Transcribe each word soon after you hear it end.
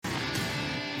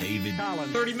David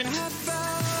Collins. 30 minutes.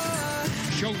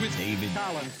 Show with David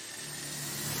Collins.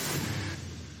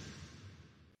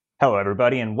 Hello,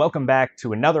 everybody, and welcome back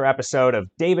to another episode of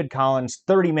David Collins'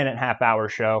 30-minute half-hour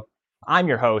show. I'm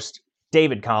your host,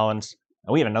 David Collins,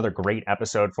 and we have another great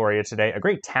episode for you today. A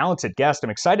great talented guest. I'm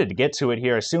excited to get to it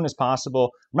here as soon as possible.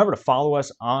 Remember to follow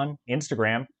us on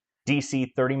Instagram, DC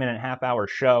 30-minute half-hour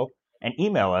show, and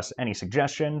email us any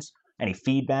suggestions, any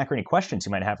feedback, or any questions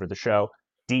you might have for the show,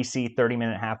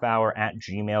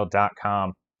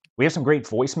 dc30minutehalfhour@gmail.com. We have some great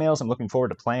voicemails I'm looking forward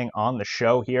to playing on the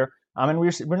show here. And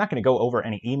we're not going to go over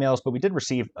any emails, but we did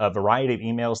receive a variety of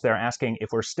emails there asking if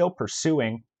we're still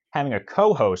pursuing having a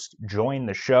co-host join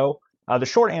the show. The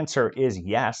short answer is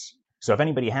yes. So if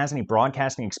anybody has any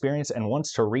broadcasting experience and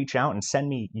wants to reach out and send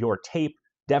me your tape,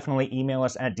 definitely email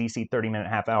us at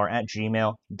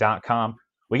dc30minutehalfhour@gmail.com.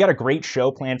 We got a great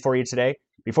show planned for you today.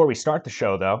 Before we start the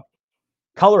show, though,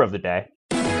 color of the day.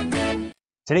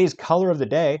 Today's color of the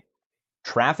day,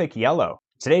 traffic yellow.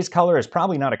 Today's color is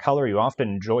probably not a color you often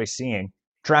enjoy seeing.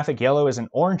 Traffic yellow is an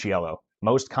orange yellow,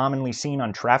 most commonly seen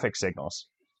on traffic signals.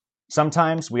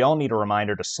 Sometimes we all need a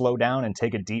reminder to slow down and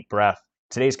take a deep breath.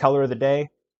 Today's color of the day,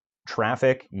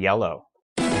 traffic yellow.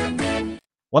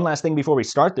 One last thing before we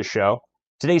start the show.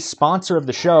 Today's sponsor of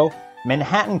the show,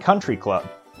 Manhattan Country Club.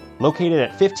 Located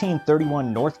at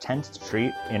 1531 North 10th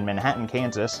Street in Manhattan,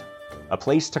 Kansas, a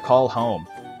place to call home.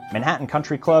 Manhattan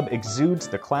Country Club exudes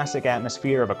the classic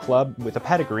atmosphere of a club with a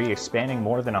pedigree spanning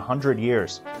more than 100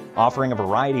 years, offering a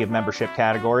variety of membership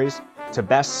categories to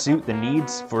best suit the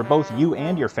needs for both you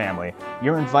and your family.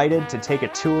 You're invited to take a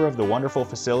tour of the wonderful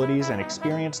facilities and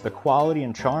experience the quality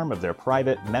and charm of their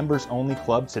private, members-only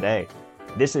club today.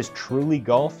 This is truly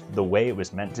golf the way it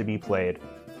was meant to be played.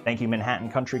 Thank you, Manhattan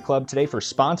Country Club, today for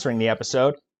sponsoring the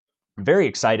episode. I'm very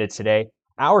excited today.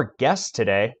 Our guest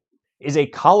today is a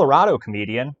Colorado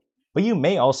comedian, but you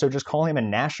may also just call him a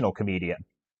national comedian.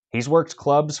 He's worked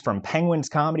clubs from Penguins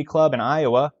Comedy Club in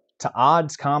Iowa to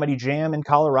Odds Comedy Jam in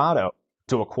Colorado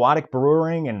to Aquatic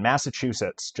Brewing in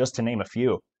Massachusetts, just to name a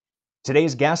few.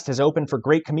 Today's guest has opened for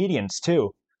great comedians,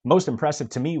 too. Most impressive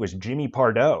to me was Jimmy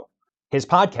Pardo. His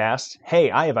podcast,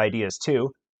 Hey, I Have Ideas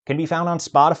Too, can be found on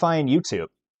Spotify and YouTube.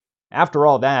 After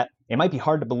all that, it might be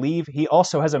hard to believe he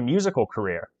also has a musical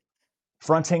career,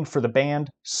 fronting for the band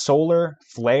Solar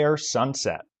Flare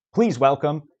Sunset. Please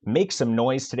welcome, make some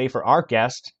noise today for our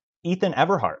guest, Ethan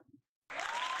Everhart.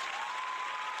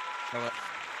 Hello.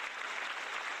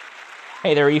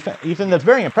 Hey there, Ethan. Ethan, that's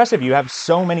very impressive. You have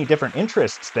so many different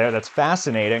interests there. That's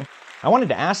fascinating. I wanted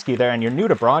to ask you there, and you're new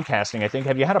to broadcasting, I think.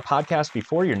 Have you had a podcast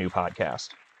before your new podcast?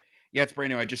 Yeah, it's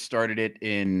brand new. I just started it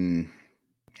in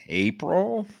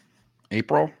April.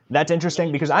 That's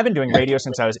interesting because I've been doing radio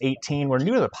since I was 18. We're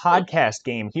new to the podcast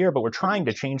game here, but we're trying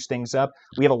to change things up.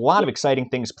 We have a lot of exciting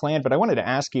things planned, but I wanted to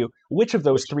ask you, which of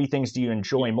those three things do you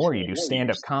enjoy more? You do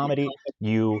stand-up comedy,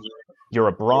 you're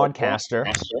a broadcaster,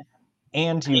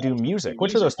 and you do music.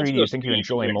 Which of those three do you think you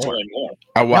enjoy more?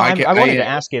 I wanted to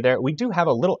ask you there, we do have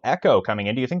a little echo coming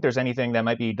in. Do you think there's anything that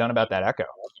might be done about that echo?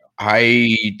 I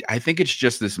think it's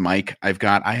just this mic I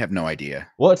have no idea.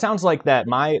 Well, it sounds like that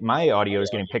my audio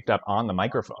is getting picked up on the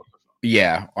microphone.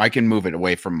 Yeah, I can move it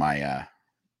away from my...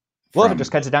 Well, if it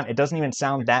just cuts it down, it doesn't even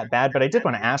sound that bad. But I did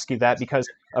want to ask you that because,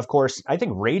 of course, I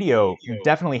think radio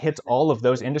definitely hits all of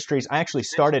those industries. I actually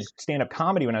started stand-up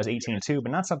comedy when I was 18 too,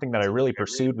 but not something that I really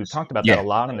pursued. We've talked about that a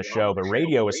lot on the show, but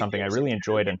radio was something I really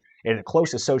enjoyed, and in a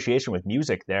close association with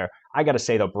music there. I got to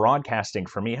say, though, broadcasting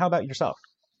for me. How about yourself?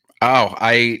 Oh,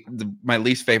 my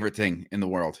least favorite thing in the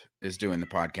world is doing the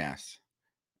podcast.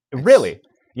 Really?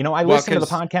 You know, I listened to the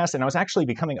podcast, and I was actually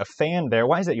becoming a fan there.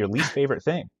 Why is that your least favorite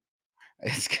thing?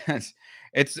 It's because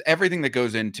it's everything that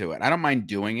goes into it. I don't mind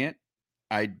doing it.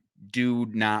 I do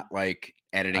not like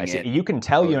editing it. You can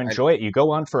tell you enjoy it. You go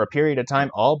on for a period of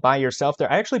time all by yourself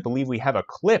there. I actually believe we have a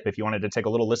clip if you wanted to take a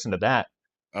little listen to that.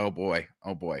 Oh boy.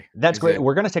 That's great.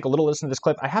 We're going to take a little listen to this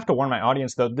clip. I have to warn my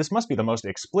audience, though, this must be the most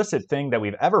explicit thing that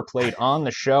we've ever played on the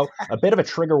show. A bit of a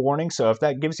trigger warning, so if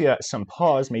that gives you some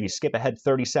pause, maybe skip ahead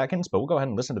 30 seconds, but we'll go ahead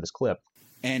and listen to this clip.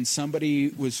 And somebody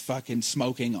was fucking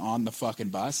smoking on the fucking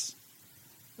bus.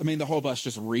 I mean, the whole bus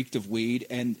just reeked of weed,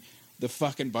 and the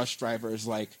fucking bus driver is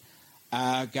like,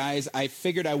 guys, I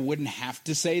figured I wouldn't have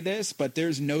to say this, but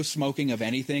there's no smoking of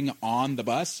anything on the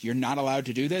bus. You're not allowed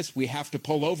to do this. We have to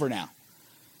pull over now.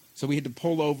 So we had to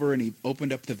pull over, and he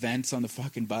opened up the vents on the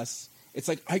fucking bus. It's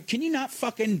like, can you not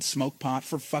fucking smoke pot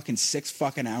for fucking 6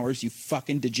 fucking hours, you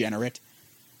fucking degenerate?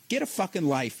 Get a fucking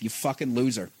life, you fucking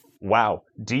loser. Wow.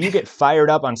 Do you get fired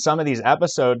up on some of these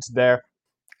episodes there?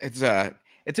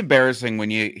 It's embarrassing when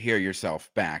you hear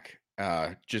yourself back.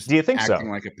 Just Do you think acting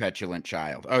so? like a petulant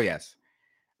child. Oh, yes.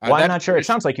 Well, I'm That not sure. It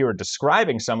sounds like you were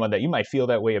describing someone that you might feel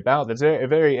that way about. That's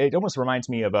very. It almost reminds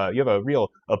me of you have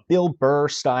a Bill Burr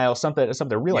style, something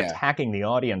real yeah. attacking the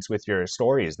audience with your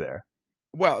stories there.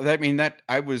 Well, I mean that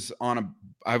I was on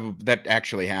that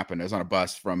actually happened. I was on a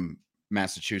bus from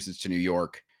Massachusetts to New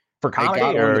York. For I comedy,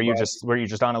 got on or the bus. were you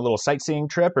just on a little sightseeing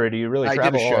trip, or do you really I did a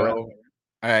travel all around?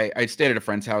 show. I stayed at a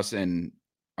friend's house in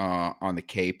on the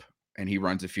Cape, and he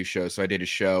runs a few shows. So I did a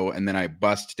show, and then I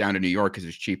bussed down to New York because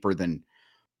it's cheaper than.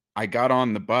 I got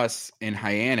on the bus in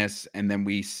Hyannis, and then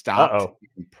we stopped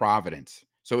in Providence.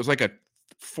 So it was like a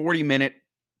 40-minute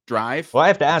drive. Well, I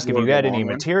have to ask if for you the had any long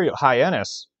run. material.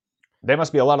 Hyannis. There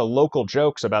must be a lot of local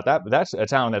jokes about that. That's a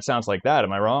town that sounds like that.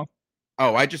 Am I wrong?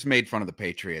 Oh, I just made fun of the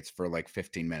Patriots for like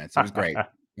 15 minutes. It was great.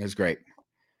 It was great.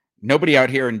 Nobody out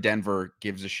here in Denver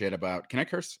gives a shit about. Can I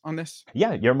curse on this?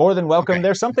 Yeah, you're more than welcome. Okay.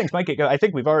 There's some things might get. I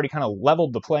think we've already kind of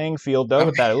leveled the playing field though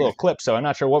with that little clip. So I'm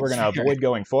not sure what we're going to avoid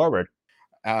going forward.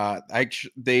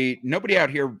 Nobody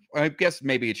out here. I guess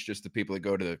maybe it's just the people that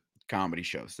go to the comedy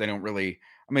shows. They don't really.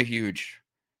 I'm a huge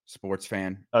sports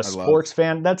fan. Sports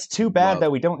fan. That's too bad that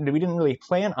we didn't really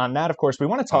plan on that. Of course, we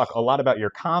want to talk a lot about your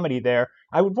comedy there.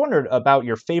 I would wonder about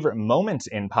your favorite moments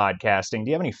in podcasting.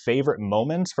 Do you have any favorite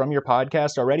moments from your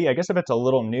podcast already? I guess if it's a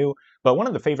little new, but one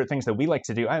of the favorite things that we like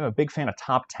to do, I'm a big fan of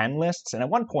top 10 lists. And at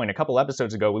one point, a couple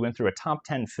episodes ago, we went through a top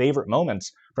 10 favorite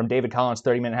moments from David Collins'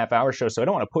 30-minute half-hour show. So I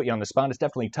don't want to put you on the spot. It's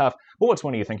definitely tough. But what's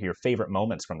one of you think of your favorite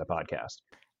moments from the podcast?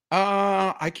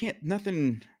 I can't.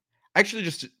 Nothing. I actually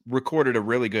just recorded a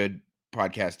really good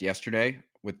podcast yesterday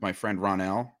with my friend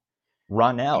Ronell.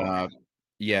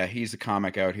 Yeah, he's a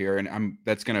comic out here, and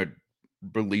that's gonna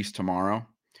release tomorrow.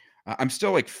 I'm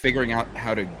still like figuring out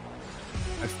how to.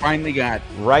 I finally got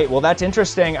right. Well, that's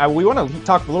interesting. We want to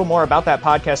talk a little more about that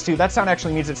podcast too. That sound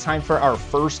actually means it's time for our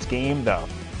first game, though.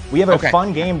 We have a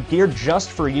fun game geared just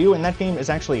for you, and that game is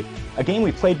actually a game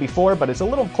we played before, but it's a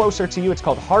little closer to you. It's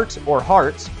called Heart or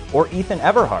Hearts or Ethan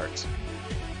Everhart.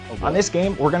 On this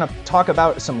game, we're going to talk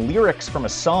about some lyrics from a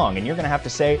song, and you're going to have to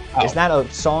say, is that a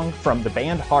song from the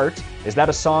band Heart? Is that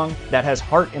a song that has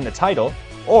heart in the title?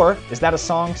 Or is that a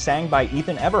song sang by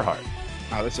Ethan Everhart?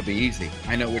 Oh, this will be easy.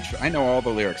 I know all the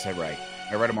lyrics I write.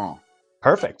 I write them all.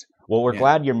 Perfect. Well, we're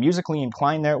glad you're musically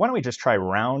inclined there. Why don't we just try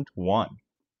round one?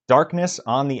 Darkness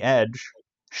on the edge,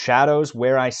 shadows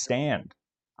where I stand.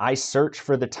 I search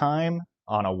for the time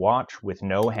on a watch with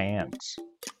no hands.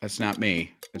 That's not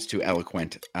me. It's too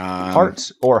eloquent.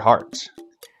 Heart or heart?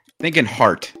 Thinking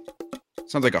heart.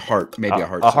 Sounds like a heart. Maybe a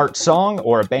heart. A heart song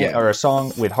or a band or a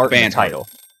song with heart in the title.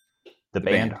 The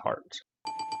band Heart.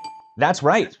 That's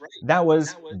right. That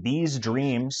was These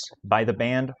Dreams by the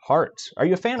band Heart. Are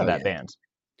you a fan of that band?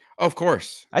 Of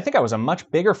course. I think I was a much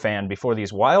bigger fan before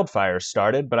these wildfires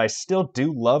started, but I still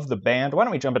do love the band. Why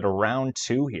don't we jump into round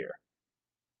two here?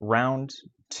 Round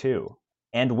two.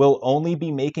 And we'll only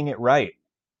be making it right,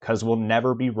 'cause we'll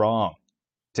never be wrong.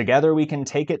 Together we can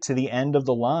take it to the end of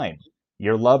the line.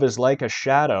 Your love is like a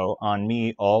shadow on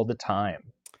me all the time.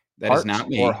 That is not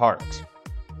me. Or heart?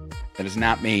 That is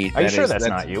not me. Are you sure that's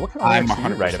not you? What kind of I'm lyrics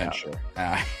do you write about? Sure.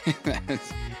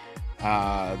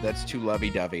 That's too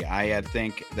lovey-dovey. I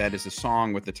think that is a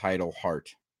song with the title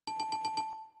Heart.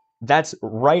 That's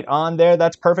right on there.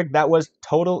 That's perfect. That was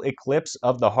Total Eclipse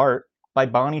of the Heart by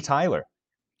Bonnie Tyler.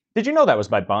 Did you know that was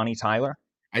by Bonnie Tyler?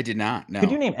 I did not, no.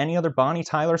 Could you name any other Bonnie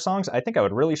Tyler songs? I think I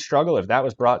would really struggle if that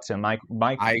was brought to my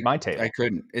table. I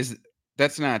couldn't.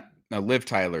 That's not Liv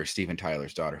Tyler, Steven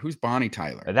Tyler's daughter. Who's Bonnie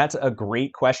Tyler? That's a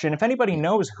great question. If anybody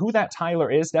knows who that Tyler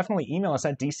is, definitely email us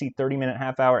at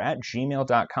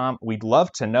dc30minutehalfhour@gmail.com. We'd love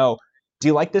to know. Do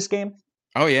you like this game?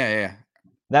 Oh, yeah.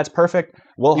 That's perfect.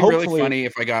 Well, It'd be hopefully really funny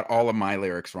if I got all of my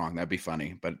lyrics wrong. That'd be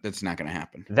funny, but that's not going to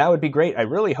happen. That would be great. I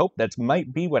really hope that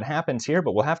might be what happens here,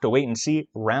 but we'll have to wait and see.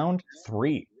 Round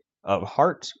three of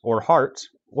Heart or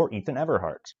Ethan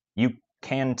Everhart. You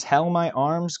can tell my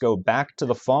arms go back to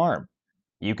the farm.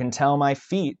 You can tell my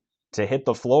feet to hit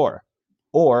the floor.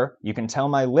 Or you can tell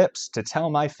my lips to tell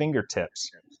my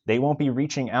fingertips. They won't be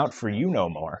reaching out for you no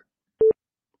more.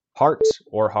 Heart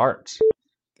or Heart?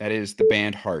 That is the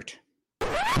band Heart.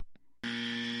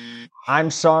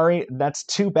 I'm sorry, that's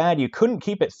too bad. You couldn't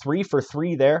keep it 3 for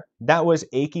 3 there. That was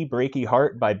Achy Breaky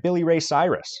Heart by Billy Ray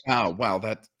Cyrus. Oh, wow,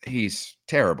 he's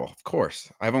terrible, of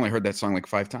course. I've only heard that song like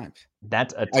 5 times.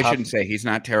 That's a tough... I shouldn't say he's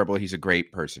not terrible. He's a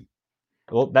great person.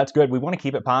 Well, that's good. We want to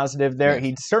keep it positive there. Yes.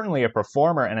 He's certainly a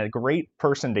performer and a great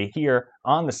person to hear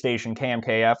on the station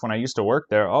KMKF. When I used to work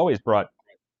there, always brought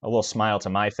a little smile to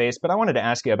my face. But I wanted to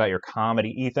ask you about your comedy,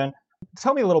 Ethan.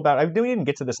 Tell me a little about. We didn't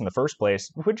get to this in the first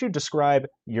place. How would you describe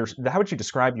your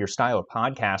style of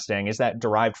podcasting? Is that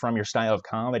derived from your style of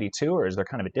comedy too, or is there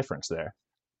kind of a difference there?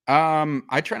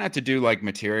 I try not to do like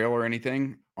material or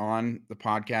anything on the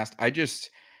podcast. I just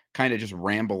kind of just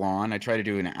ramble on. I try to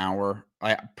do an hour.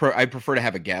 I prefer to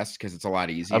have a guest because it's a lot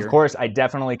Of easier. course, I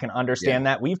definitely can Yeah. understand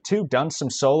that. We've too done some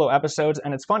solo episodes,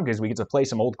 and it's fun because we get to play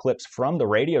some old clips from the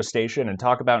radio station and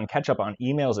talk about and catch up on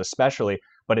emails especially,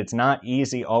 but it's not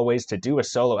easy always to do a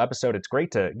solo episode. It's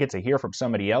great to get to hear from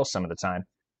somebody else some of the time.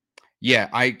 Yeah,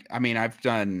 I mean, I've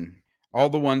done all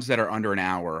the ones that are under an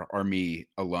hour are me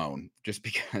alone, just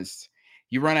because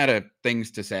you run out of things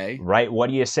to say. Right, what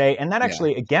do you say? And that Yeah.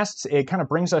 actually, guests, it kind of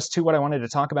brings us to what I wanted to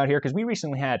talk about here, because we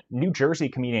recently had New Jersey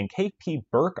comedian KP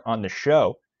Burke on the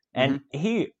show, and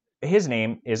his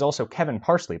name is also Kevin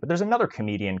Parsley. But there's another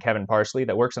comedian, Kevin Parsley,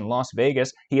 that works in Las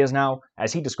Vegas. He is now,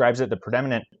 as he describes it, the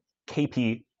predominant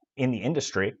KP in the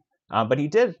industry. But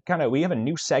we have a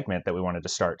new segment that we wanted to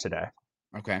start today.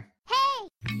 Okay.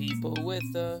 People with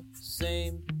the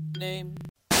same name.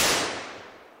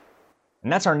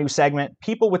 And that's our new segment,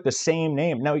 People with the Same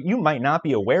Name. Now, you might not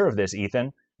be aware of this,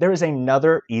 Ethan. There is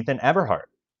another Ethan Everhart.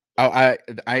 Oh,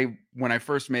 I when I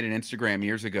first made an Instagram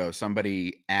years ago,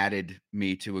 somebody added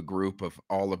me to a group of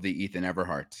all of the Ethan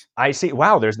Everharts. I see.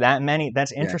 Wow, there's that many.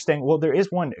 That's interesting. Yeah. Well, there is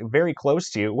one very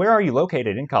close to you. Where are you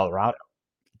located in Colorado?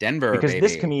 Denver, because baby.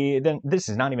 This comedian, this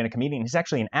is not even a comedian. He's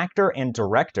actually an actor and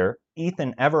director,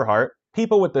 Ethan Everhart.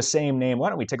 People with the same name. Why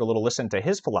don't we take a little listen to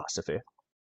his philosophy?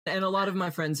 And a lot of my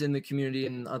friends in the community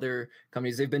and other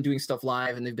companies, they've been doing stuff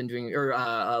live, and they've been doing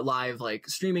live like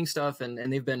streaming stuff, and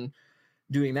they've been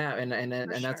doing that,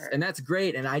 and that's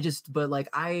great. And I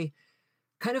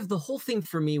kind of the whole thing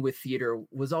for me with theater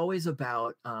was always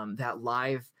about that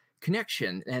live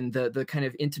connection and the kind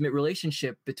of intimate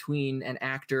relationship between an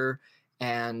actor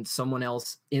and someone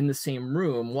else in the same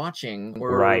room watching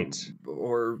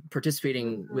or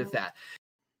participating with that.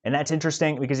 And that's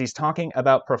interesting because he's talking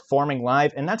about performing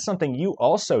live, and that's something you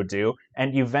also do,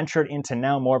 and you ventured into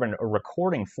now more of a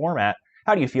recording format.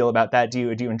 How do you feel about that? Do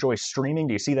you enjoy streaming?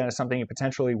 Do you see that as something you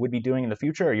potentially would be doing in the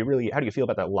future? How do you feel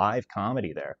about that live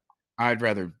comedy there? I'd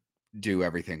rather do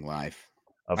everything live.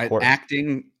 Of course.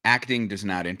 Acting does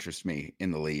not interest me in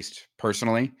the least,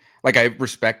 personally. Like, I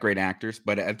respect great actors,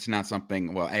 but it's not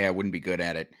something, well, A, I wouldn't be good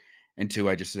at it, and two,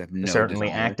 I just have no Certainly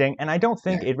desire. acting. And I don't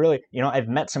think it really, I've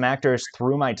met some actors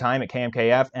through my time at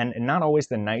KMKF, and not always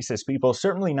the nicest people,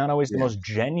 certainly not always the most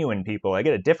genuine people. I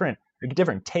get a different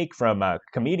take from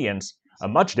comedians, a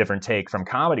much different take from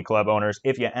comedy club owners,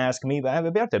 if you ask me. But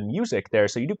about the music there,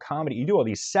 so you do comedy, you do all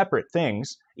these separate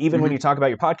things. Even when you talk about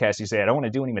your podcast, you say, I don't want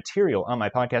to do any material on my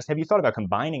podcast. Have you thought about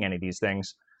combining any of these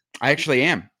things? I actually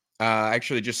am. I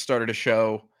actually just started a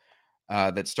show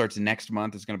that starts next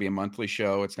month. It's going to be a monthly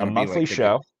show. It's going to be monthly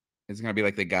show. It's going to be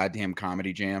like the Goddamn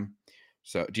Comedy Jam.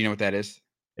 So, do you know what that is?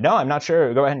 No, I'm not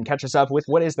sure. Go ahead and catch us up with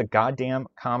what is the Goddamn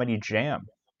Comedy Jam?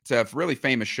 It's a really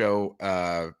famous show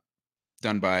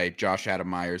done by Josh Adam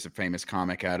Myers, a famous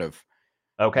comic out of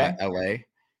LA.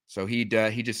 So he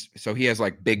has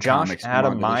like big Josh comics.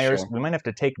 Adam Myers. We might have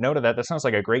to take note of that. That sounds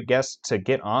like a great guest to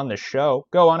get on the show.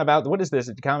 Go on about what is this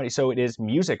comedy? So it is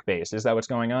music based. Is that what's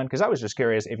going on? Because I was just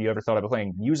curious if you ever thought about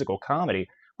playing musical comedy.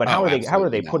 But how are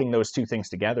they putting those two things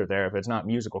together there if it's not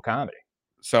musical comedy?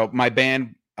 So my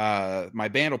band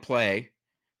will play.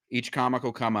 Each comic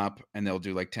will come up and they'll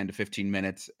do like 10 to 15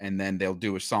 minutes, and then they'll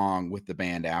do a song with the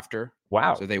band after.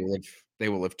 Wow. So they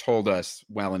will have told us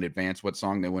well in advance what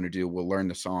song they want to do. We'll learn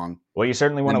the song. Well, you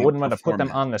certainly wouldn't want to put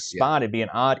them on the spot. It'd be an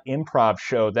odd improv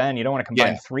show then. You don't want to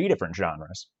combine three different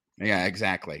genres. Yeah,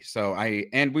 exactly. So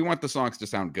we want the songs to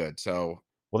sound good. So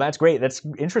well, that's great. That's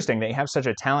interesting that you have such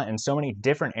a talent in so many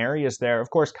different areas there. Of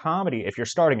course, comedy, if you're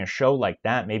starting a show like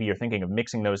that, maybe you're thinking of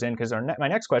mixing those in. Because my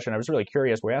next question, I was really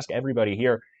curious. We ask everybody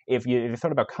here if you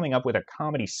thought about coming up with a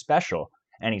comedy special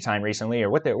anytime recently, or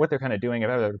what they're kind of doing, if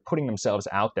they're putting themselves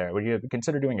out there. Would you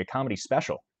consider doing a comedy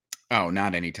special? Oh,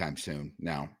 not anytime soon.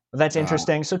 No. That's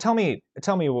interesting. So tell me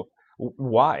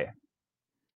why.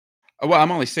 Well,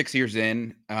 I'm only 6 years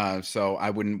in, so I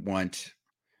wouldn't want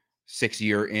 6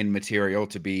 year in material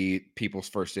to be people's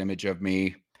first image of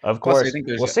me. Of course. I think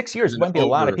 6 years might be a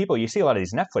lot of people. You see a lot of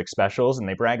these Netflix specials, and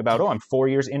they brag about, I'm 4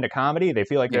 years into comedy. They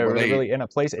feel like they're really in a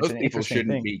place. It's an interesting thing.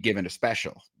 Those people shouldn't be given a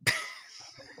special.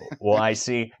 Well, I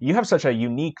see. You have such a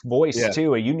unique voice,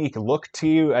 too, a unique look to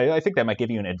you. I think that might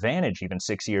give you an advantage even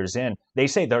 6 years in. They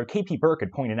say that KP Burke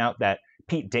had pointed out that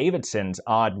Pete Davidson's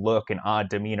odd look and odd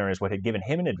demeanor is what had given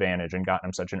him an advantage and gotten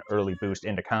him such an early boost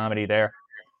into comedy there.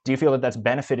 Do you feel that that's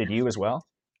benefited you as well?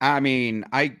 I mean,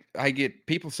 I get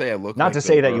people say I look not like to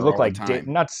say that you look like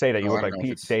not to say that you look like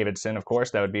Pete Davidson. Of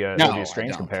course, that would be a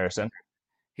strange comparison.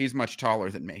 He's much taller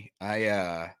than me.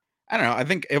 I don't know. I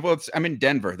think I'm in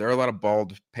Denver. There are a lot of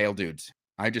bald, pale dudes.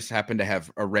 I just happen to have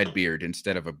a red beard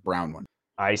instead of a brown one.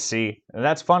 I see.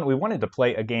 That's fun. We wanted to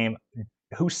play a game,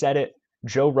 Who Said It,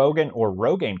 Joe Rogan or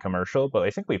Rogaine commercial, but I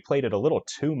think we played it a little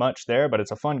too much there. But it's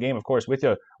a fun game, of course, with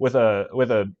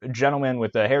a gentleman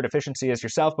with a hair deficiency as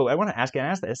yourself. But I want to ask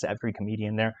this to every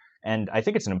comedian there, and I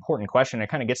think it's an important question. It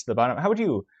kind of gets to the bottom. How would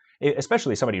you,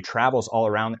 especially somebody who travels all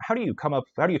around, how do you come up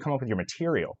with your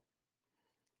material?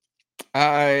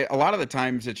 A lot of the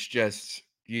times it's just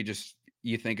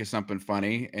you think of something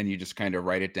funny and you just kind of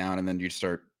write it down and then you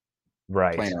start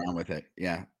playing around with it.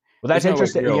 Yeah. Well, that's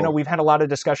There's no, interesting. like, We've had a lot of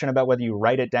discussion about whether you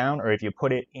write it down or if you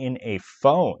put it in a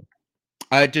phone.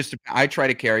 I try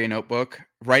to carry a notebook.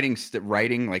 Writing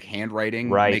like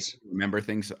handwriting makes you remember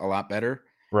things a lot better.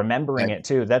 Remembering it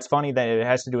too. That's funny that it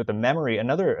has to do with the memory.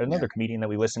 Another comedian that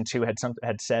we listened to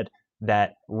had said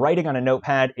that writing on a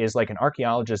notepad is like an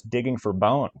archaeologist digging for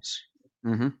bones.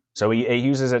 Mm-hmm. So he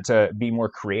uses it to be more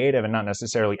creative and not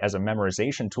necessarily as a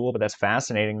memorization tool, but that's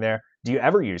fascinating there. Do you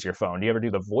ever use your phone? Do you ever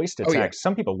do the voice to text? Yeah.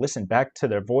 Some people listen back to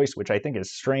their voice, which I think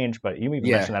is strange, but you even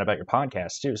mentioned that about your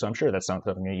podcast too. So I'm sure that's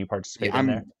something that you participate in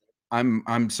there.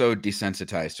 I'm so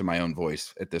desensitized to my own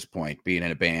voice at this point, being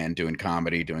in a band, doing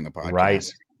comedy, doing a podcast.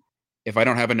 Right. If I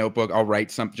don't have a notebook, I'll write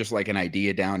just like an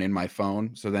idea down in my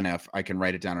phone. So then if I can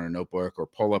write it down on a notebook or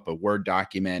pull up a Word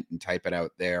document and type it out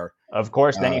there. Of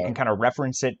course, then you can kind of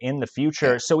reference it in the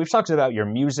future. Yeah. So we've talked about your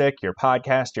music, your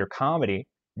podcast, your comedy.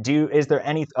 Is there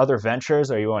any other ventures?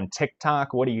 Are you on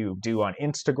TikTok? What do you do on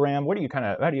Instagram? What do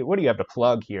you have to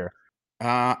plug here?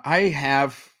 I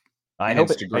have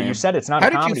Instagram. You said it's not a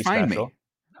comedy special. Me?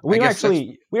 We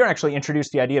were actually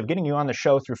introduced the idea of getting you on the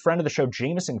show through friend of the show,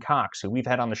 Jameson Cox, who we've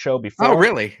had on the show before. Oh,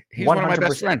 really? He's 100%. One of my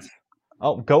best friends.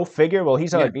 Oh, go figure. Well,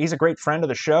 he's a great friend of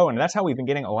the show, and that's how we've been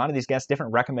getting a lot of these guests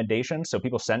different recommendations. So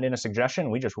people send in a suggestion,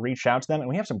 we just reach out to them, and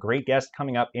we have some great guests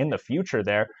coming up in the future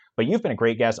there. But you've been a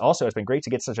great guest. Also, it's been great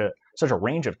to get such a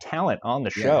range of talent on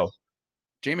the show.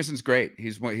 Jameson's great.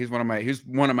 He's one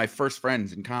of my first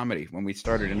friends in comedy when we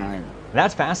started in Iron.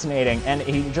 That's fascinating, and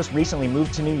he just recently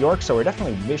moved to New York, so we're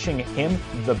definitely wishing him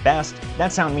the best.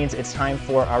 That sound means it's time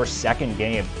for our second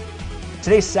game.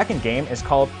 Today's second game is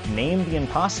called Name the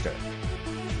Imposter.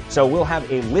 So we'll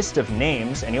have a list of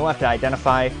names, and you'll have to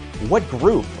identify what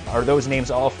group are those names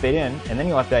all fit in, and then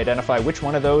you'll have to identify which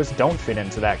one of those don't fit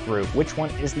into that group. Which one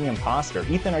is the imposter?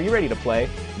 Ethan, are you ready to play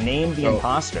Name the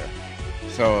Imposter?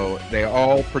 So they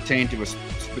all pertain to a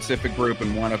specific group,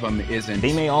 and one of them isn't.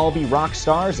 They may all be rock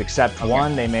stars except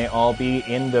one. They may all be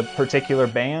in the particular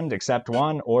band except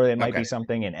one, or they might be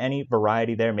something in any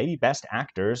variety there. Maybe best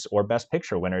actors or best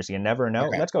picture winners. You never know.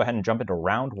 Let's go ahead and jump into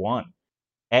round one.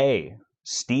 A,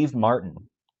 Steve Martin.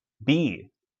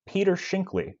 B, Peter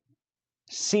Shinkley.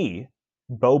 C,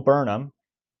 Bo Burnham.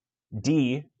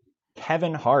 D,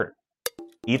 Kevin Hart.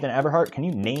 Ethan Everhart, can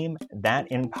you name that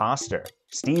imposter?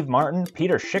 Steve Martin,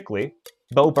 Peter Shinkley,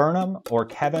 Bo Burnham, or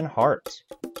Kevin Hart?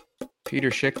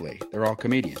 Peter Shinkley. They're all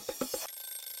comedians.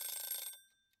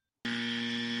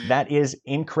 That is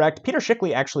incorrect. Peter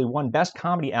Shinkley actually won Best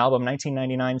Comedy Album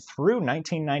 1999 through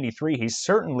 1993. He's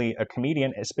certainly a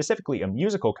comedian, specifically a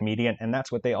musical comedian, and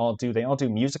that's what they all do. They all do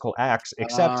musical acts,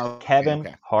 except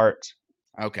Kevin Hart.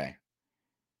 Okay.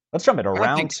 Let's jump into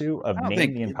round two of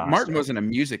Name the Imposter. Martin wasn't a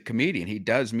music comedian. He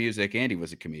does music and he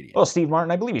was a comedian. Well, Steve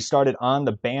Martin, I believe he started on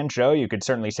the banjo. You could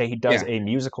certainly say he does a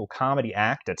musical comedy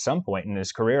act at some point in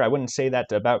his career. I wouldn't say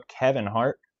that about Kevin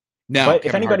Hart. No, but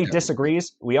if anybody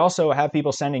disagrees, we also have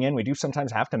people sending in. We do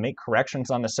sometimes have to make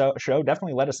corrections on the show.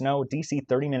 Definitely let us know.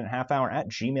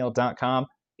 dc30minutehalfhour@gmail.com.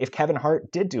 If Kevin Hart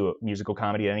did do a musical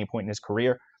comedy at any point in his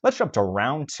career. Let's jump to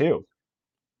round two.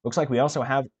 Looks like we also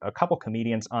have a couple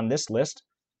comedians on this list.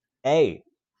 A,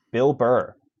 Bill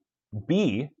Burr.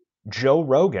 B, Joe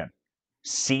Rogan.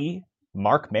 C,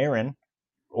 Mark Maron.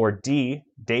 Or D,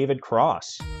 David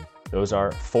Cross. Those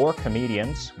are four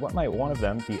comedians. What might one of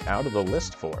them be out of the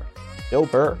list for? Bill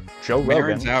Burr, Joe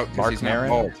Rogan, Mark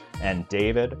Maron, and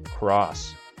David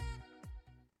Cross.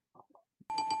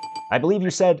 I believe you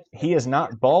said he is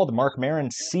not bald, Mark Maron.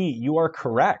 C, you are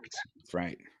correct. That's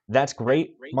right. That's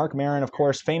great. Mark Maron, of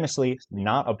course, famously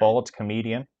not a bald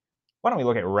comedian. Why don't we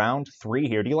look at round three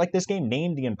here? Do you like this game?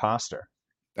 Name the Imposter.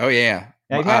 Oh, yeah.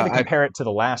 Now, if you had to compare it to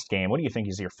the last game, what do you think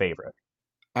is your favorite?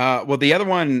 Well, the other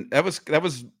one, that was I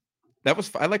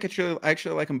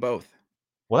actually like them both.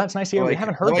 Well, that's nice to hear. We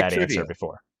haven't heard that answer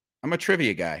before. I'm a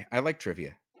trivia guy. I like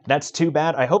trivia. That's too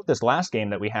bad. I hope this last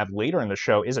game that we have later in the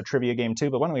show is a trivia game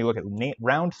too, but why don't we look at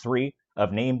round three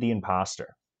of Name the Imposter?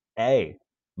 A,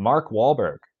 Mark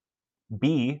Wahlberg.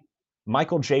 B,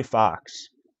 Michael J. Fox.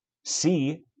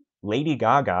 C, Lady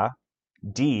Gaga.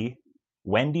 D,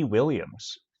 Wendy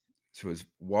Williams. So it was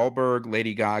Wahlberg,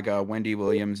 Lady Gaga, Wendy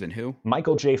Williams, and who?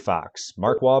 Michael J. Fox.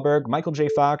 Mark Wahlberg, Michael J.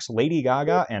 Fox, Lady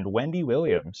Gaga, and Wendy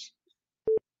Williams.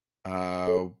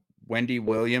 Wendy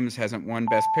Williams hasn't won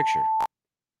Best Picture.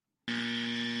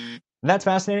 That's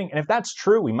fascinating. And if that's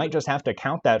true, we might just have to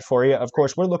count that for you. Of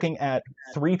course, we're looking at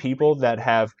 3 people that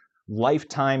have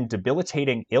lifetime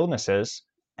debilitating illnesses,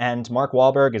 and Mark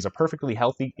Wahlberg is a perfectly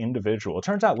healthy individual. It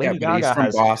turns out He's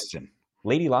from Boston.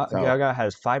 Gaga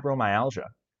has fibromyalgia.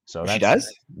 So she does?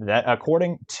 That,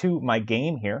 according to my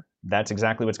game here, that's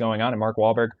exactly what's going on. And Mark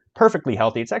Wahlberg, perfectly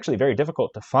healthy. It's actually very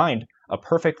difficult to find a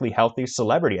perfectly healthy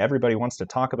celebrity. Everybody wants to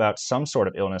talk about some sort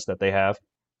of illness that they have.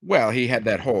 Well, he had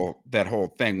that whole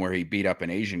thing where he beat up an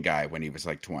Asian guy when he was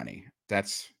like 20.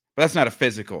 That's not a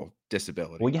physical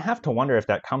disability. Well, you have to wonder if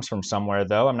that comes from somewhere,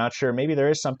 though. I'm not sure. Maybe there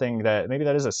is something maybe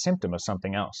that is a symptom of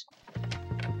something else.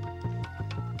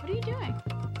 What are you doing?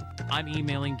 I'm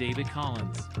emailing David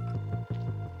Collins.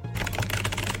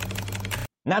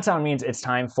 And that sound means it's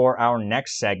time for our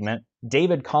next segment,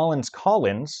 David Collins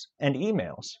call-ins and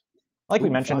emails. Like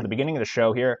we mentioned at the beginning of the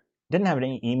show here, didn't have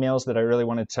any emails that I really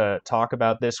wanted to talk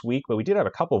about this week, but we did have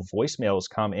a couple voicemails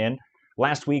come in.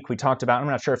 Last week we talked about, I'm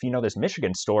not sure if you know this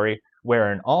Michigan story,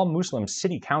 where an all-Muslim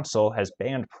city council has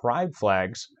banned pride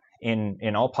flags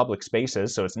in all public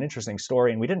spaces. So it's an interesting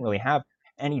story, and we didn't really have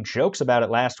any jokes about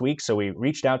it last week, so we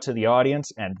reached out to the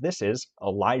audience, and this is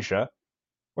Elijah.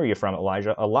 Where are you from,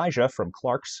 Elijah? Elijah from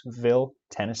Clarksville,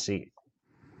 Tennessee.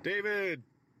 David,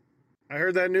 I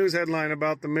heard that news headline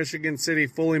about the Michigan City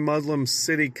fully Muslim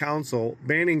City Council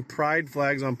banning pride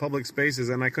flags on public spaces,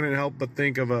 and I couldn't help but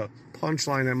think of a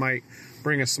punchline that might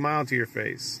bring a smile to your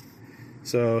face.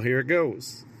 So here it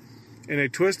goes. In a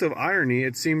twist of irony,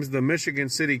 it seems the Michigan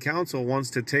City Council wants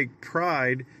to take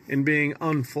pride in being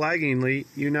unflaggingly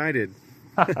united.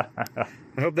 I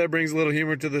hope that brings a little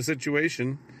humor to the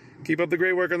situation. Keep up the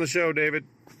great work on the show, David.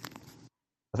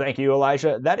 Thank you,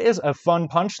 Elijah. That is a fun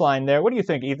punchline there. What do you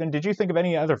think, Ethan? Did you think of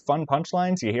any other fun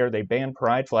punchlines? You hear they banned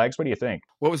pride flags. What do you think?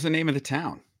 What was the name of the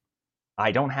town?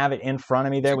 I don't have it in front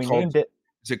of me there. We named it.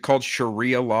 Is it called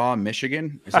Sharia Law,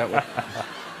 Michigan? Is that what?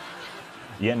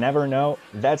 You never know.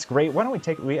 That's great. Why don't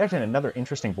we actually had another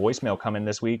interesting voicemail come in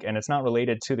this week, and it's not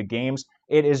related to the games.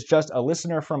 It is just a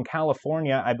listener from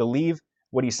California. I believe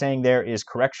what he's saying there is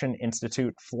Correction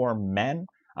Institute for Men.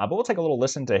 But we'll take a little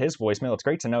listen to his voicemail. It's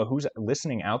great to know who's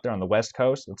listening out there on the West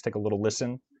Coast. Let's take a little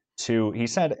listen to. He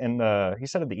said in the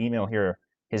email here,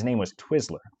 his name was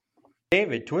Twizzler.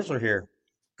 David Twizzler here,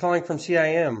 calling from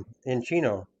CIM in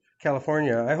Chino,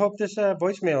 California. I hope this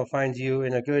voicemail finds you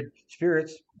in a good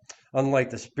spirits. Unlike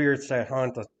the spirits that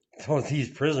haunt these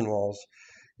prison walls,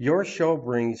 your show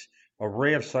brings a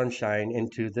ray of sunshine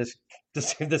into this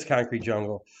concrete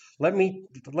jungle. Let me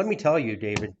tell you,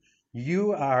 David,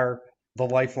 you are the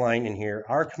lifeline in here.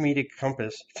 Our comedic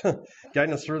compass,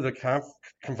 guiding us through the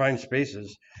confined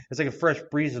spaces. It's like a fresh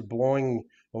breeze is blowing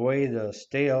away the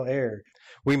stale air.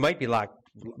 We might be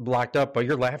blocked up, but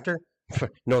your laughter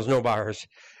knows no bars.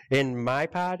 In my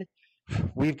pod,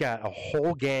 we've got a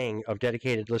whole gang of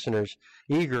dedicated listeners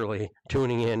eagerly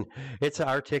tuning in. It's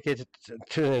our ticket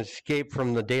to an escape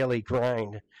from the daily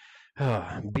grind.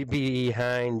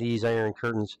 Behind these iron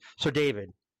curtains. So, David,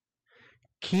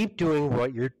 keep doing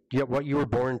what you were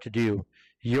born to do.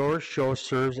 Your show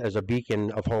serves as a beacon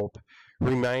of hope,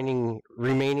 reminding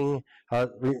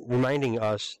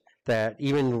us that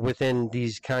even within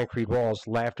these concrete walls,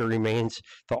 laughter remains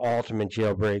the ultimate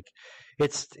jailbreak.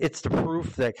 It's the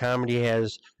proof that comedy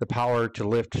has the power to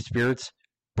lift spirits,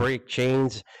 break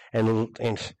chains, and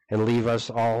leave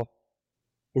us all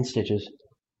in stitches.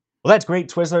 Well, that's great,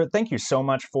 Twizzler. Thank you so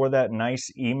much for that nice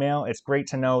email. It's great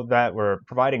to know that we're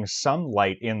providing some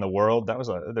light in the world. There was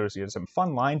some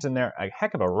fun lines in there. A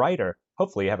heck of a writer.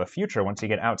 Hopefully you have a future once you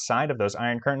get outside of those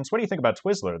iron curtains. What do you think about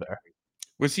Twizzler there?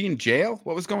 Was he in jail?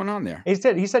 What was going on there? He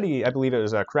said I believe it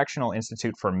was a Correctional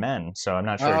Institute for Men, so I'm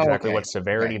not sure exactly what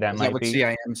severity that might be. Is that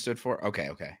what CIM stood for? Okay.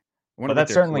 Well,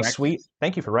 that's certainly sweet.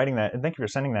 Thank you for writing that, and thank you for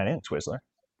sending that in, Twizzler.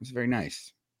 It's very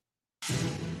nice.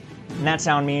 And that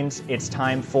sound means it's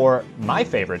time for my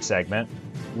favorite segment,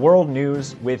 World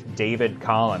News with David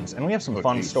Collins. And we have some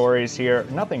fun stories here,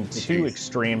 nothing too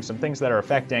extreme, some things that are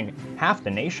affecting half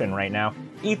the nation right now.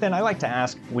 Ethan, I like to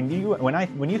ask, when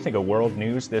you think of world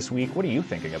news this week, what are you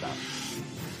thinking about?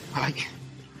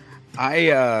 I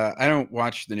don't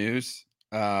watch the news.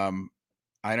 I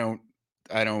don't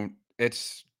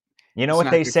it's You know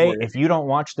what they say, if you don't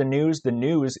watch the news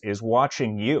is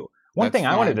watching you. One thing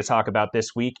I wanted to talk about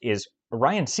this week is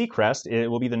Ryan Seacrest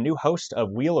will be the new host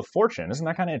of Wheel of Fortune. Isn't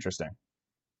that kind of interesting?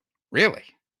 Really?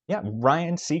 Yeah,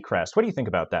 Ryan Seacrest. What do you think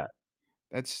about that?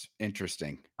 That's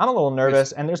interesting. I'm a little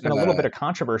nervous, and there's been a little bit Uh, of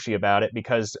controversy about it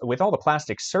because with all the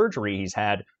plastic surgery he's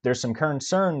had, there's some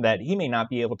concern that he may not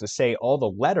be able to say all the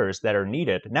letters that are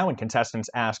needed. Now when contestants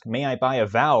ask, may I buy a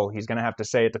vowel, he's going to have to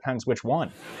say it depends which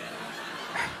one.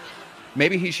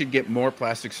 Maybe he should get more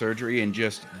plastic surgery and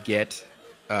just get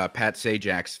Pat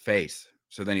Sajak's face.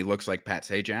 So then he looks like Pat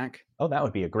Sajak. Oh, that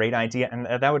would be a great idea, and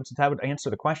that would answer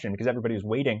the question because everybody's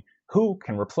waiting. Who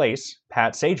can replace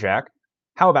Pat Sajak?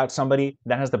 How about somebody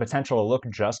that has the potential to look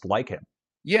just like him?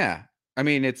 Yeah. I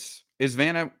mean, is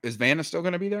Vanna still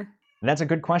going to be there? And that's a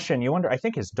good question. You wonder. I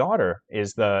think his daughter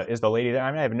is the lady there.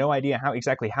 I mean, I have no idea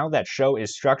exactly how that show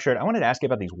is structured. I wanted to ask you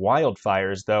about these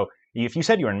wildfires, though. If you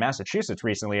said you were in Massachusetts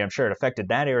recently, I'm sure it affected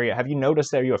that area. Have you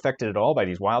noticed are you affected at all by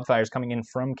these wildfires coming in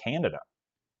from Canada?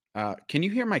 Can you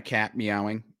hear my cat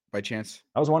meowing by chance?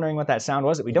 I was wondering what that sound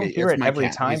was. We don't hear it every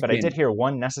time, but I did hear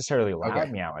one necessarily loud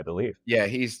meow, I believe. Yeah,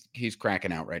 he's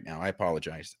cracking out right now. I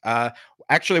apologize.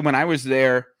 Actually, when I was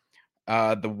there,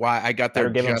 I got there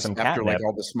just after like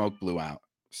all the smoke blew out,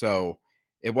 so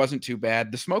it wasn't too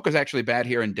bad. The smoke was actually bad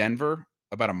here in Denver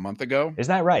about a month ago. Is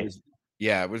that right?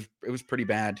 It was pretty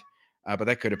bad, but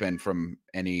that could have been from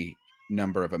any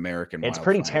number of American. It's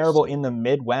pretty terrible in the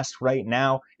Midwest right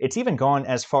now. It's even gone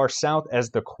as far south as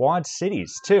the Quad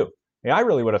Cities too. Yeah, I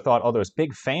really would have thought all those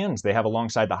big fans they have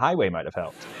alongside the highway might have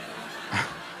helped.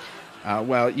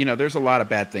 Well, there's a lot of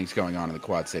bad things going on in the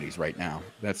Quad Cities right now.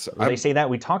 They say that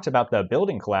we talked about the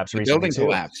building collapse recently. Building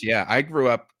collapse, yeah. I grew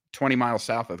up 20 miles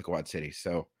south of the Quad Cities,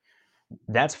 so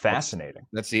that's fascinating.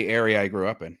 That's the area I grew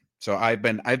up in. So I've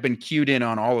been cued in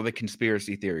on all of the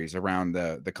conspiracy theories around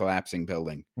the collapsing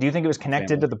building. Do you think it was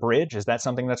connected to the bridge? Is that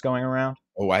something that's going around?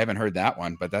 Oh, I haven't heard that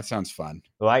one, but that sounds fun.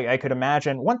 Well, I could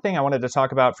imagine. One thing I wanted to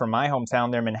talk about from my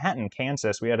hometown there, Manhattan,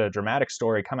 Kansas. We had a dramatic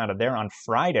story come out of there on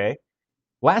Friday.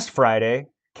 Last Friday,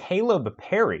 Caleb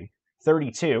Perry,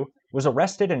 32, was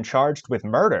arrested and charged with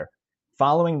murder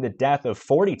following the death of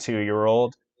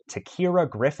 42-year-old Takira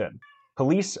Griffin.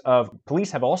 Police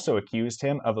have also accused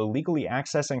him of illegally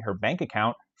accessing her bank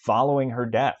account following her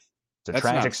death. It's a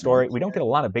tragic story. We don't get a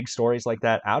lot of big stories like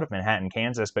that out of Manhattan,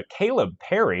 Kansas, but Caleb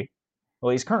Perry,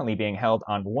 well, he's currently being held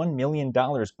on $1 million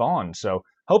bond, so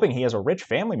hoping he has a rich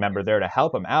family member there to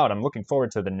help him out. I'm looking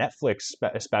forward to the Netflix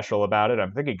special about it.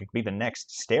 I'm thinking it could be the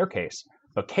next Staircase.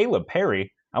 But Caleb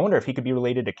Perry, I wonder if he could be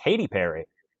related to Katy Perry.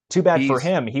 Too bad for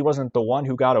him, he wasn't the one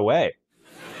who got away.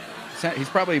 He's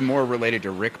probably more related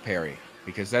to Rick Perry,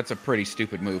 because that's a pretty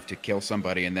stupid move to kill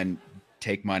somebody and then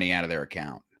take money out of their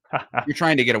account. You're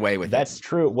trying to get away with it. That's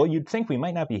true. Well, you'd think we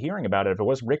might not be hearing about it if it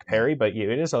was Rick Perry, but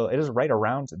it is right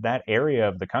around that area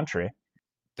of the country.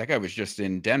 That guy was just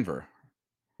in Denver.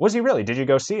 Was he really? Did you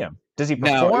go see him? Does he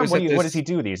perform? What does he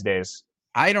do these days?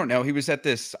 I don't know. He was at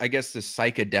this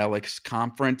psychedelics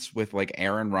conference with like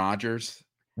Aaron Rodgers.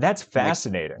 That's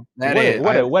fascinating.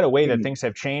 What a way that things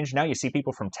have changed. Now you see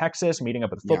people from Texas meeting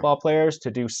up with football players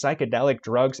to do psychedelic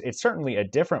drugs. It's certainly a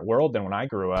different world than when I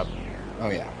grew up. Oh,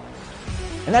 yeah.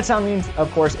 And that sound means,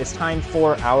 of course, it's time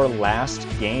for our last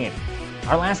game.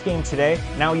 Our last game today.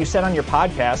 Now, you said on your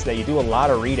podcast that you do a lot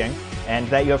of reading and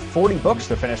that you have 40 books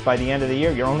to finish by the end of the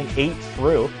year. You're only 8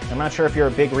 through. I'm not sure if you're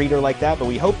a big reader like that, but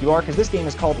we hope you are, because this game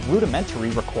is called Rudimentary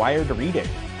Required Reading.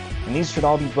 And these should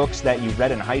all be books that you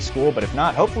read in high school, but if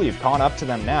not, hopefully you've caught up to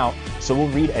them now. So we'll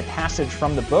read a passage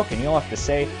from the book, and you'll have to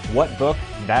say what book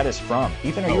that is from.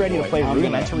 Ethan, are you ready to play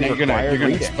Rudimentary Required Reading? You're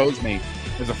going to expose me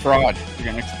as a fraud. You're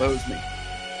going to expose me.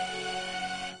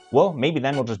 Well, maybe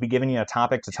then we'll just be giving you a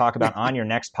topic to talk about on your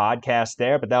next podcast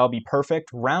there, but that'll be perfect.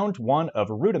 Round 1 of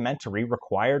Rudimentary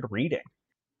Required Reading.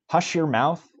 Hush your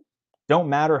mouth. Don't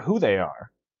matter who they are.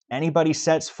 Anybody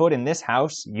sets foot in this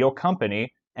house, your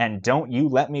company, and don't you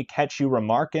let me catch you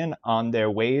remarking on their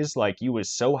ways like you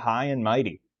was so high and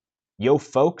mighty. Yo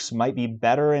folks might be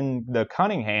better in the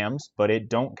Cunninghams, but it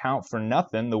don't count for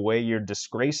nothing the way you're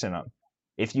disgracing them.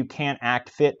 If you can't act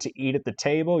fit to eat at the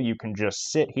table, you can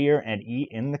just sit here and eat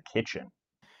in the kitchen.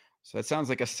 So that sounds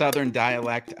like a Southern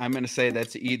dialect. I'm going to say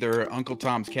that's either Uncle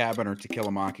Tom's Cabin or To Kill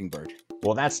a Mockingbird.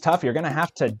 Well, that's tough. You're going to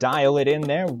have to dial it in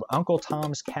there. Uncle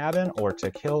Tom's Cabin or To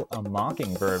Kill a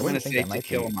Mockingbird. I'm going to say To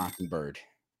Kill a Mockingbird.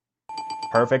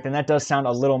 Perfect. And that does sound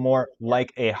a little more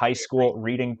like a high school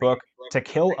reading book. To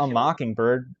Kill a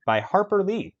Mockingbird by Harper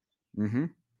Lee. Mm-hmm.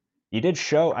 You did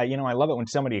show, I love it when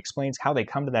somebody explains how they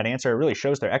come to that answer. It really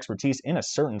shows their expertise in a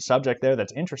certain subject there.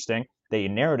 That's interesting that you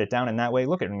narrowed it down in that way.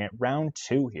 Look at round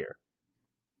 2 here.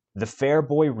 The fair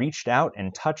boy reached out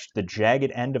and touched the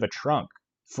jagged end of a trunk.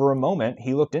 For a moment,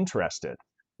 he looked interested.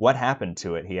 What happened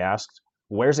to it, he asked.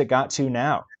 Where's it got to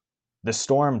now? The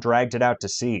storm dragged it out to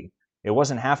sea. It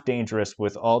wasn't half dangerous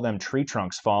with all them tree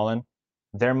trunks falling.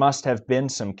 There must have been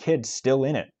some kids still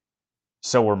in it.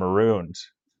 So were marooned.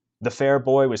 The fair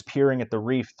boy was peering at the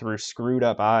reef through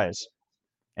screwed-up eyes.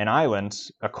 An island,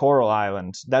 a coral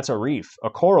island, that's a reef, a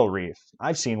coral reef.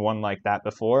 I've seen one like that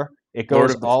before. It Lord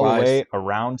goes of the all the Flies. way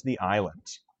around the island.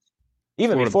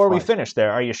 Even Lord of the before we Flies. finish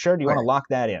there, are you sure? Do you want to Right. lock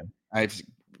that in?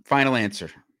 Final answer.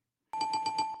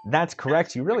 That's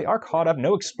correct. You really are caught up.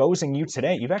 No exposing you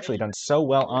today. You've actually done so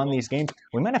well on these games.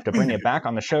 We might have to bring you back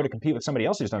on the show to compete with somebody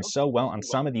else who's done so well on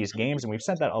some of these games, and we've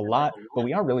said that a lot, but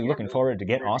we are really looking forward to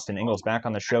get Austin Ingalls back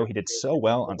on the show. He did so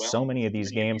well on so many of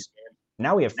these games.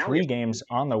 Now we have 3 games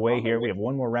on the way here. We have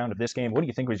one more round of this game. What do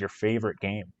you think was your favorite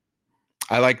game?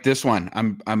 I like this one.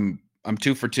 I'm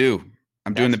 2 for 2.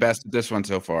 I'm doing the best at this one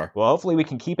so far. Well, hopefully we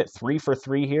can keep it 3 for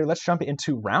 3 here. Let's jump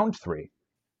into round 3.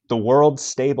 The world's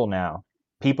stable now.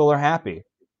 People are happy.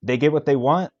 They get what they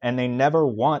want, and they never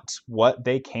want what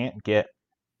they can't get.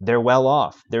 They're well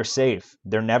off. They're safe.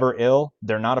 They're never ill.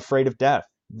 They're not afraid of death.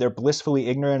 They're blissfully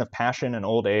ignorant of passion and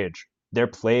old age. They're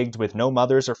plagued with no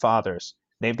mothers or fathers.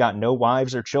 They've got no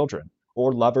wives or children,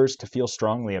 or lovers to feel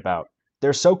strongly about.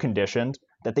 They're so conditioned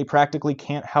that they practically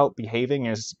can't help behaving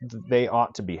as they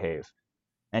ought to behave.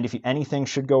 And if anything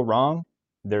should go wrong,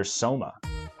 there's Soma.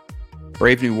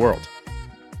 Brave New World.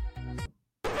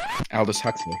 Aldous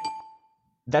Huxley.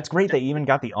 That's great. They even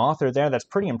got the author there. That's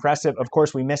pretty impressive. Of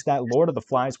course, we missed that. Lord of the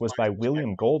Flies was by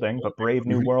William Golding, but Brave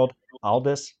New World,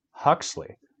 Aldous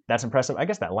Huxley. That's impressive. I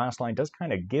guess that last line does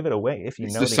kind of give it away if you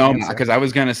know the Soma, answer. because I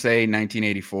was going to say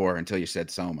 1984 until you said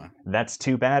Soma. That's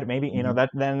too bad. Maybe,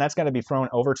 that's got to be thrown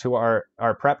over to our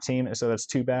prep team, so that's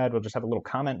too bad. We'll just have a little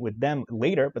comment with them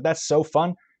later, but that's so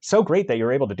fun. So great that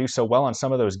you're able to do so well on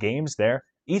some of those games there.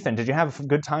 Ethan, did you have a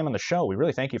good time on the show? We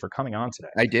really thank you for coming on today.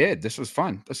 I did. This was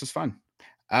fun.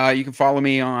 You can follow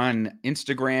me on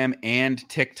Instagram and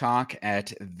TikTok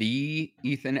at the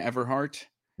Ethan Everhart.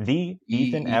 The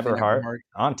Ethan Everhart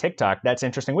on TikTok. That's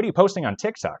interesting. What are you posting on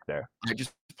TikTok there? I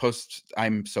just post.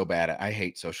 I'm so bad at. I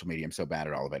hate social media. I'm so bad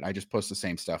at all of it. I just post the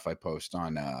same stuff I post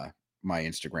on my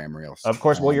Instagram reels. Of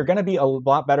course. Well, you're going to be a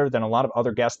lot better than a lot of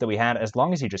other guests that we had, as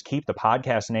long as you just keep the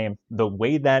podcast name the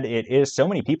way that it is. So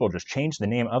many people just change the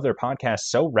name of their podcast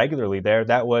so regularly there.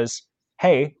 That was,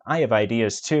 hey, I have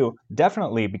ideas too.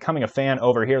 Definitely becoming a fan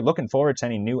over here. Looking forward to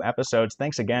any new episodes.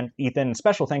 Thanks again, Ethan.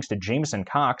 Special thanks to Jameson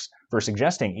Cox for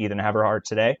suggesting Ethan Everhart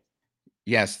today.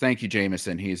 Yes, thank you,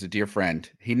 Jameson. He's a dear friend.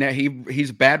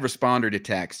 He's a bad responder to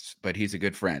texts, but he's a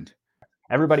good friend.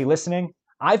 Everybody listening,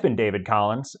 I've been David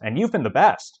Collins, and you've been the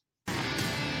best.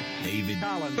 David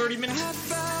Collins. 30 minutes.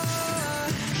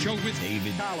 Show with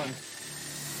David Collins.